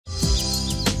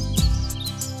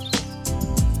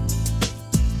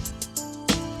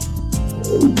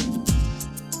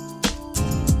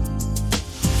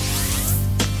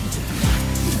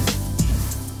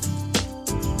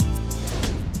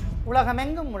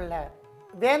உலகமெங்கும் உள்ள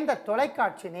வேந்தர்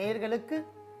தொலைக்காட்சி நேயர்களுக்கு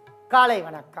காலை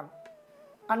வணக்கம்.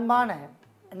 அன்பான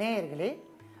நேயர்களே,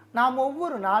 நாம்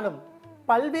ஒவ்வொரு நாளும்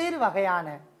பல்வேறு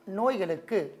வகையான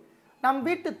நோய்களுக்கு நம்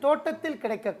வீட்டு தோட்டத்தில்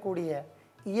கிடைக்கக்கூடிய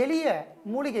எளிய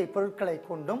மூலிகை பொருட்களை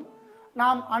கொண்டும்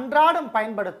நாம் அன்றாடம்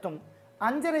பயன்படுத்தும்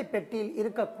அஞ்சறை பெட்டியில்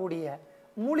இருக்கக்கூடிய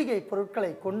மூலிகை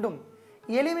பொருட்களை கொண்டும்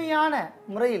எளிமையான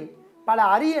முறையில் பல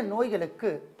அரிய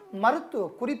நோய்களுக்கு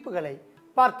மருத்துவ குறிப்புகளை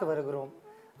பார்த்து வருகிறோம்.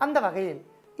 அந்த வகையில்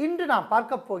இன்று நாம்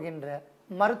பார்க்க போகின்ற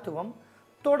மருத்துவம்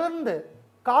தொடர்ந்து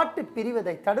காட்டு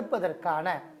பிரிவதை தடுப்பதற்கான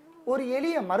ஒரு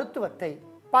எளிய மருத்துவத்தை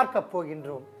பார்க்க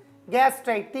போகின்றோம்.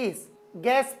 கேஸ்ட்ரைட்டிஸ்,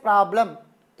 கேஸ் ப்ராப்ளம்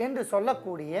என்று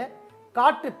சொல்லக்கூடிய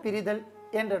காற்று பிரிதல்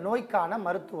என்ற நோய்க்கான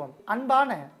மருத்துவம்.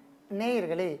 அன்பான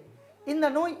நேயர்களே, இந்த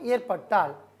நோய்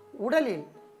ஏற்பட்டால் உடலில்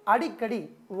அடிக்கடி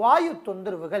வாயு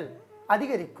தொந்தரவுகள்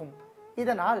அதிகரிக்கும்.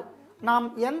 இதனால் நாம்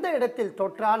எந்த இடத்தில்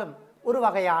தொற்றாலும் ஒரு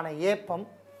வகையான ஏப்பம்,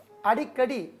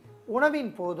 அடிக்கடி உணவின்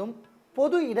போதும்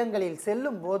பொது இடங்களில்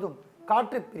செல்லும் போதும்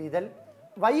காற்று பிரிதல்,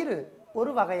 வயிறு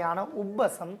ஒரு வகையான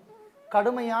உப்பசம்,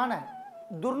 கடுமையான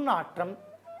துர்நாற்றம்,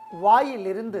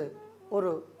 வாயிலிருந்து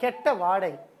ஒரு கெட்ட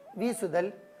வாடை வீசுதல்,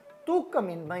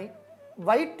 தூக்கமின்மை,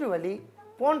 வயிற்று வலி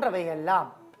போன்றவையெல்லாம்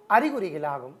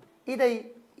அறிகுறிகளாகும். இதை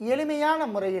எளிமையான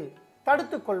முறையில்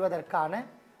தடுத்து கொள்வதற்கான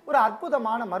ஒரு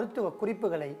அற்புதமான மருத்துவ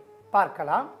குறிப்புகளை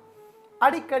பார்க்கலாம்.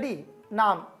 அடிக்கடி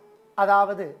நாம்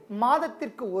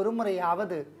மாதத்திற்கு ஒரு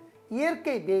முறையாவது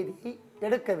இயற்கை பேதியை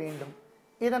எடுக்க வேண்டும்.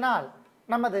 இதனால்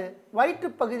நமது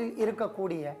வயிற்றுப்பகுதியில்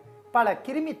இருக்கக்கூடிய பல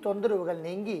கிருமி தொந்தரவுகள்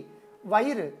நீங்கி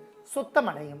வயிறு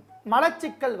சுத்தமடையும்.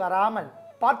 மலச்சிக்கல் வராமல்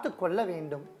பார்த்து கொள்ள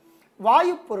வேண்டும்.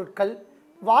 வாயு பொருட்கள்,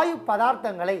 வாயு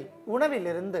பதார்த்தங்களை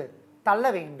உணவிலிருந்து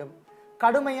தள்ள வேண்டும்.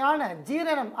 கடுமையான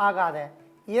ஜீரணம் ஆகாத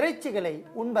இறைச்சிகளை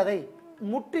உண்பதை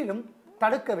முற்றிலும்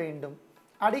தடுக்க வேண்டும்.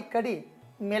 அடிக்கடி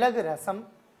மிளகு ரசம்,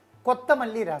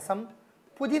 கொத்தமல்லி ரசம்,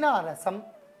 புதினா ரசம்,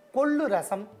 கொள்ளு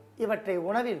ரசம் இவற்றை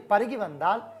உணவில் பருகி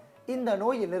வந்தால் இந்த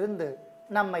நோயிலிருந்து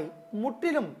நம்மை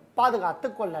முற்றிலும் பாதுகாத்து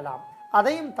கொள்ளலாம்.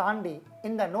 அதையும் தாண்டி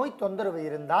இந்த நோய் தொந்தரவு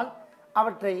இருந்தால்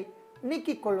அவற்றை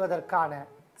நீக்கிக் கொள்வதற்கான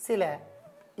சில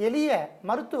எளிய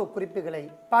மருத்துவ குறிப்புகளை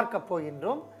பார்க்க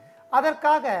போகின்றோம்.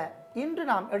 அதற்காக இன்று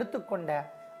நாம் எடுத்துக்கொண்ட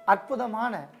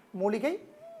அற்புதமான மூலிகை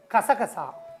கசகசா.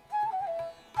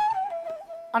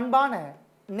 அன்பான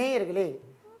நேயர்களே,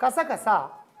 கசகசா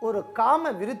ஒரு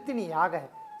காம விருத்தினியாக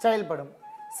செயல்படும்.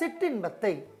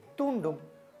 சிற்றின்பத்தை தூண்டும்.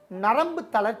 நரம்பு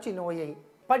தளர்ச்சி நோயை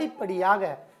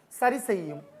படிப்படியாக சரி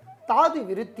செய்யும். தாது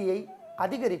விருத்தியை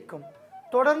அதிகரிக்கும்.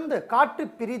 தொடர்ந்து காற்று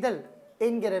பிரிதல்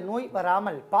என்கிற நோய்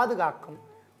வராமல் பாதுகாக்கும்.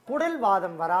 குடல்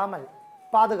வாதம் வராமல்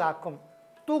பாதுகாக்கும்.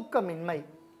 தூக்கமின்மை,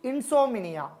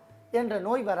 இன்சோமினியா என்ற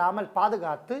நோய் வராமல்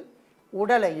பாதுகாத்து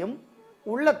உடலையும்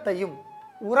உள்ளத்தையும்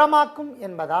உரமாக்கும்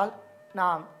என்பதால்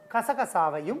நாம்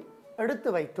கசகசாவையும் எடுத்து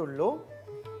வைத்துள்ளோம்.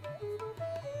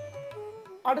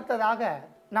 அடுத்ததாக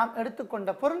நாம் எடுத்துக்கொண்ட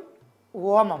பொருள்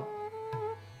ஓமம்.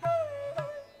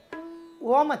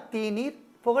 ஓம தீநீர்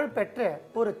புகழ்பெற்ற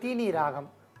ஒரு தீநீராகும்.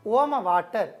 ஓம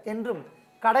வாட்டர் என்றும்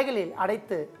கடைகளில்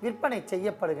அடைத்து விற்பனை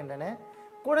செய்யப்படுகின்றன.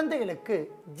 குழந்தைகளுக்கு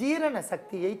ஜீரண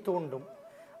சக்தியை தூண்டும்.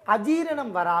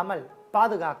 அஜீரணம் வராமல்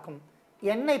பாதுகாக்கும்.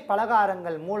 எண்ணெய்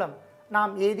பலகாரங்கள் மூலம்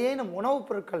நாம் ஏதேனும் உணவுப்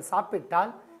பொருட்கள்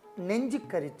சாப்பிட்டால் நெஞ்சு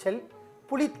கரிச்சல்,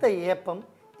 புளித்த ஏப்பம்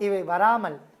இவை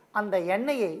வராமல் அந்த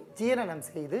எண்ணெயை ஜீரணம்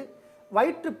செய்து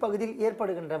வயிற்றுப்பகுதியில்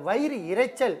ஏற்படுகின்ற வயிறு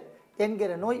இரைச்சல்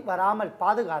என்கிற நோய் வராமல்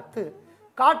பாதுகாத்து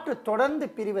காற்று தொடர்ந்து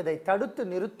பிரிவதை தடுத்து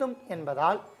நிறுத்தும்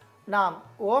என்பதால் நாம்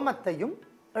ஓமத்தையும்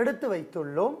எடுத்து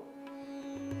வைத்துள்ளோம்.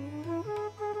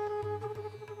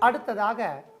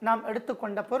 அடுத்ததாக நாம்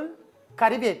எடுத்துக்கொண்ட பொருள்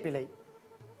கறிவேப்பிலை.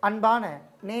 அன்பான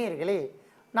நேயர்களே,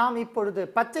 நாம் இப்பொழுது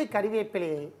பச்சை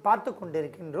கறிவேப்பிலையை பார்த்து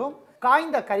கொண்டிருக்கின்றோம்.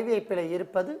 காய்ந்த கறிவேப்பிலை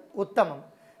இருப்பது உத்தமம்.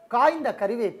 காய்ந்த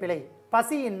கறிவேப்பிலை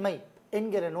பசியின்மை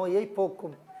என்கிற நோயை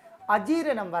போக்கும்.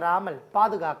 அஜீரணம் வராமல்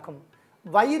பாதுகாக்கும்.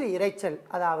 வயிறு இரைச்சல்,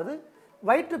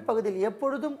 வயிற்றுப்பகுதியில்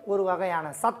எப்பொழுதும் ஒரு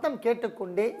வகையான சத்தம்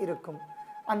கேட்டுக்கொண்டே இருக்கும்.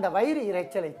 அந்த வயிறு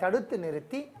இரைச்சலை தடுத்து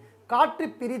நிறுத்தி காற்று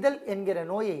பிரிதல் என்கிற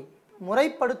நோயை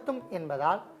முறைப்படுத்தும்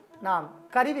என்பதால் நாம்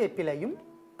கறிவேப்பிலையும்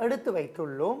எடுத்து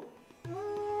வைத்துள்ளோம்.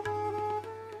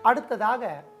 அடுத்ததாக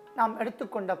நாம்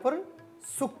எடுத்துக்கொண்ட பொருள்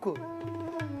சுக்கு.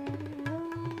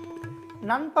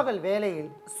 நண்பகல் வேளையில்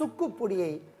சுக்கு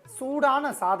பொடியை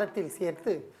சூடான சாதத்தில்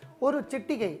சேர்த்து ஒரு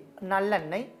சிட்டிகை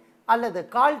நல்லெண்ணெய் அல்லது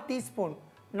 1/4 டீஸ்பூன்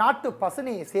நாட்டு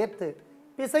பசுனையை சேர்த்து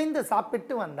பிசைந்து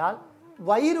சாப்பிட்டு வந்தால்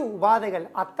வயிறு உபாதைகள்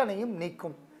அத்தனையும்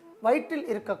நீக்கும். வயிற்றில்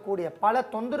இருக்கக்கூடிய பல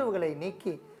தொந்தரவுகளை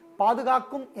நீக்கி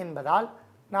பாதுகாக்கும் என்பதால்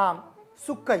நாம்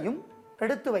சுக்கையும்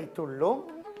எடுத்து வைத்துள்ளோம்.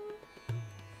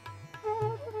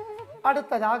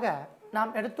 அடுத்ததாக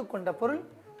நாம் எடுத்துக்கொண்ட பொருள்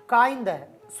காய்ந்த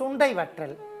சுண்டை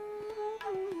வற்றல்.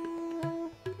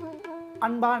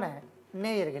 அன்பான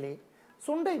நேயர்களே,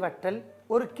 சுண்டை வற்றல்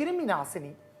ஒரு கிருமி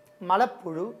நாசினி.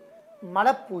 மலப்புழு,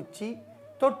 மலப்பூச்சி,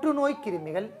 தொற்றுநோய்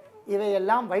கிருமிகள்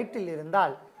இவையெல்லாம் வயிற்றில்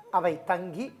இருந்தால் அவை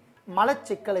தங்கி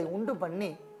மலச்சிக்கலை உண்டு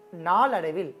பண்ணி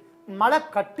நாளடைவில்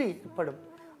மலக்கட்டு ஏற்படும்.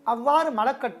 அவ்வாறு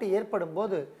மலக்கட்டு ஏற்படும்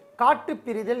போது காற்று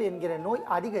பிரிதல் என்கிற நோய்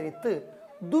அதிகரித்து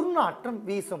துர்நாற்றம்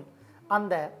வீசும்.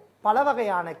 அந்த பல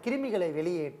வகையான கிருமிகளை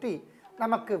வெளியேற்றி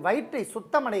நமக்கு வயிற்றை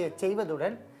சுத்தமடைய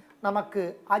செய்வதுடன் நமக்கு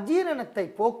அஜீரணத்தை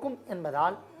போக்கும்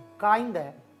என்பதால் காய்ந்த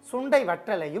சுண்டை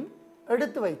வற்றலையும்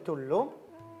எடுத்து வைத்துள்ளோம்.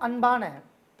 அன்பான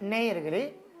நேயர்களே,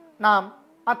 நாம்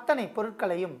அத்தனை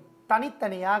பொருட்களையும்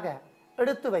தனித்தனியாக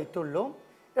எடுத்து வைத்துள்ளோம்.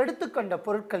 எடுத்துக்கொண்ட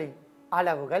பொருட்களின்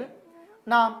அளவுகள்,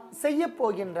 நாம் செய்ய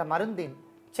போகின்ற மருந்தின்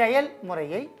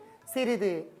செயல்முறையை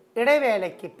சிறிது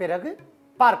இடைவேளைக்கு பிறகு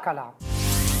பார்க்கலாம்.